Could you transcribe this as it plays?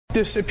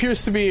This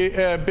appears to be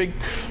a big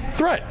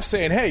threat,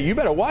 saying, hey, you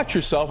better watch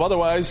yourself,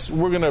 otherwise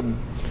we're going to,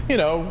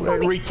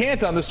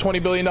 recant on this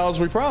 $20 billion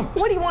we promised.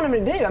 What do you want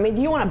them to do? I mean,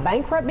 do you want to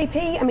bankrupt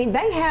BP? I mean,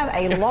 they have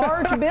a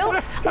large bill.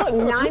 Look,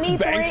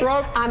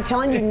 I'm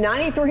telling you,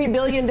 $93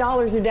 billion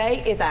a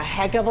day is a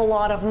heck of a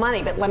lot of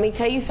money. But let me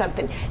tell you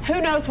something.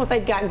 Who knows what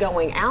they've got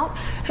going out?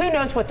 Who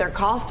knows what their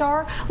costs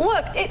are?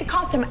 Look, it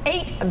cost them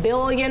 $8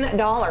 billion.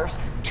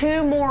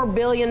 $2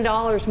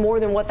 billion more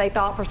than what they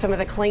thought for some of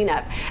the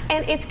cleanup.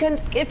 And it's going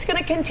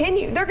to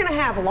continue. They're going to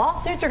have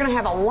lawsuits. They're going to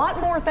have a lot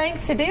more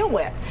things to deal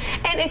with.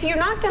 And if you're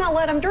not going to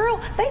let them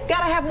drill, they've got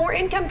to have more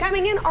income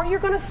coming in or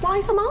you're going to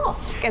slice them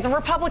off. As a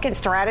Republican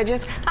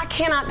strategist, I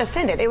cannot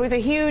defend it. It was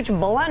a huge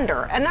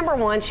blunder. And number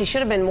one, she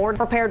should have been more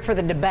prepared for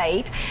the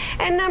debate.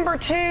 And number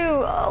two,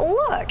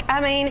 look,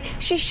 I mean,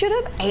 she should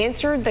have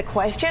answered the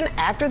question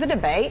after the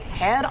debate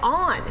head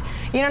on.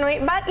 You know what I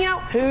mean? But,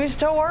 who's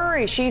to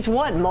worry? She's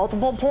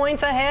multiple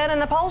points ahead in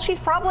the poll. She's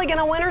probably going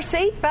to win her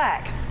seat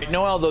back.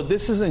 Noelle, though,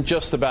 this isn't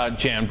just about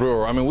Jan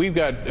Brewer. I mean, we've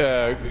got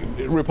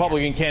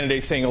Republican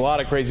candidates saying a lot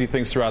of crazy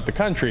things throughout the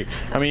country.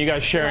 I mean, you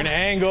got Sharon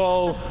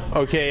Angle.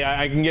 Okay,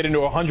 I can get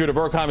into 100 of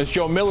her comments.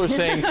 Joe Miller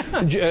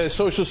saying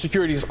Social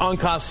Security is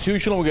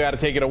unconstitutional. We got to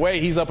take it away.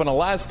 He's up in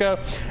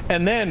Alaska.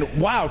 And then,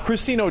 wow,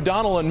 Christine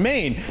O'Donnell in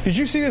Maine. Did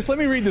you see this? Let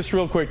me read this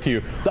real quick to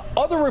you. The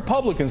other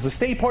Republicans, the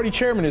state party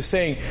chairman is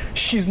saying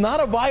she's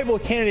not a viable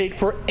candidate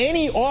for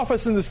any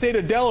office in the state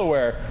of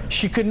Delaware.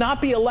 She could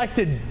not be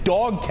elected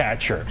dog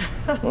catcher.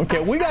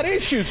 Okay, we got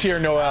issues here,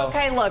 Noelle.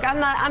 Okay, look, I'm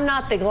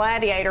not the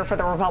gladiator for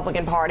the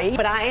Republican Party,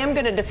 but I am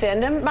going to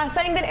defend him by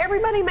saying that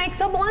everybody makes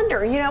a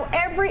blunder.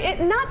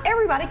 Not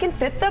everybody can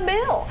fit the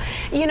bill.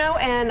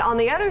 And on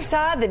the other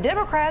side, the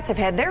Democrats have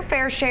had their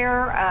fair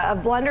share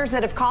of blunders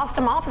that have cost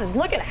them offices.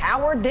 Look at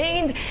Howard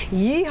Dean's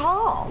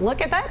yeehaw.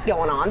 Look at that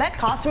going on. That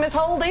cost him his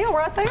whole deal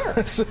right there.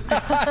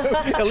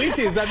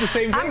 Alicia, is that the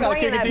same thing? I'll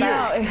kick it to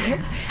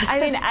you. I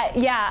mean,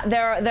 yeah,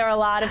 there are a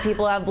lot of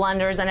people who have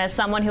blunders, and as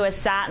someone who has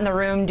sat in the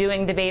room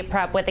doing debate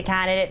prep with a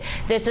candidate,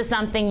 this is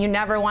something you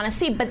never want to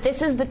see. But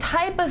this is the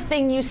type of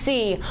thing you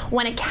see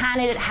when a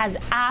candidate has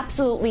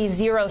absolutely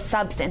zero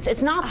substance.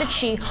 It's not that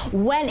she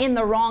went in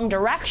the wrong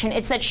direction.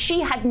 It's that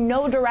she had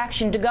no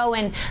direction to go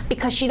in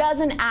because she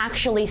doesn't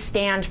actually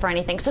stand for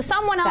anything. So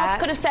someone else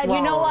could have said,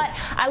 you know what,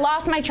 I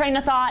lost my train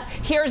of thought.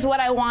 Here's what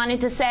I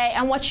wanted to say.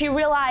 And what she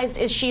realized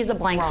is she's a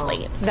blank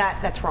slate.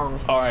 That's wrong.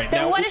 All right.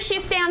 Then what does she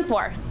stand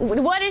for?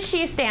 What does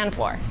she stand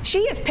for? She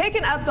is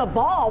picking up the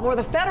ball where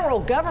the federal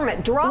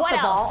government dropped the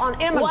ball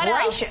on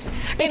immigration.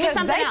 Because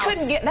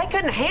they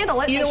couldn't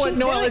handle it. You know what,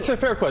 Noelle, it's a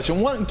fair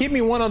question. Give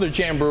me one other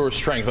Jan Brewer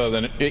strength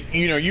other than,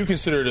 you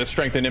consider it a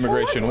strength in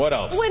immigration. What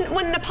else?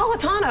 When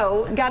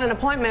Napolitano got an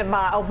appointment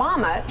by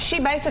Obama, she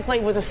basically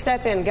was a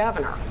step-in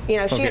governor. She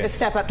had to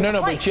step up to the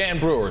plate. No, but Jan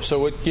Brewer.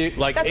 So that's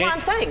what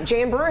I'm saying.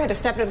 Jan Brewer had to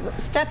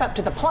step up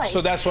to the plate.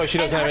 So that's why she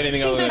doesn't have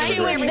anything other than immigration.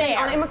 She was there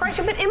on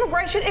immigration, but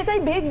immigration is a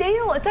big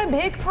deal. It's a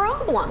big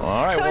problem.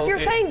 All right, so if you're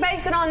saying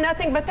base it on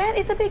nothing but that,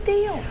 it's a big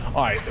deal.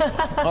 All right.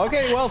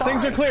 Okay, well,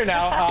 things are clear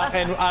now.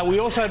 And we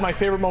also had my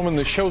favorite moment in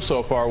the show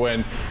so far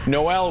when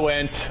Noelle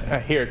went,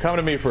 here, come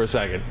to me for a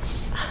second.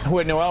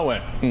 When Noelle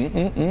went,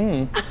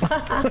 Oh,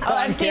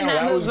 I've seen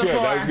that move before.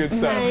 That was good.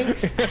 That was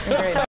good stuff. Great.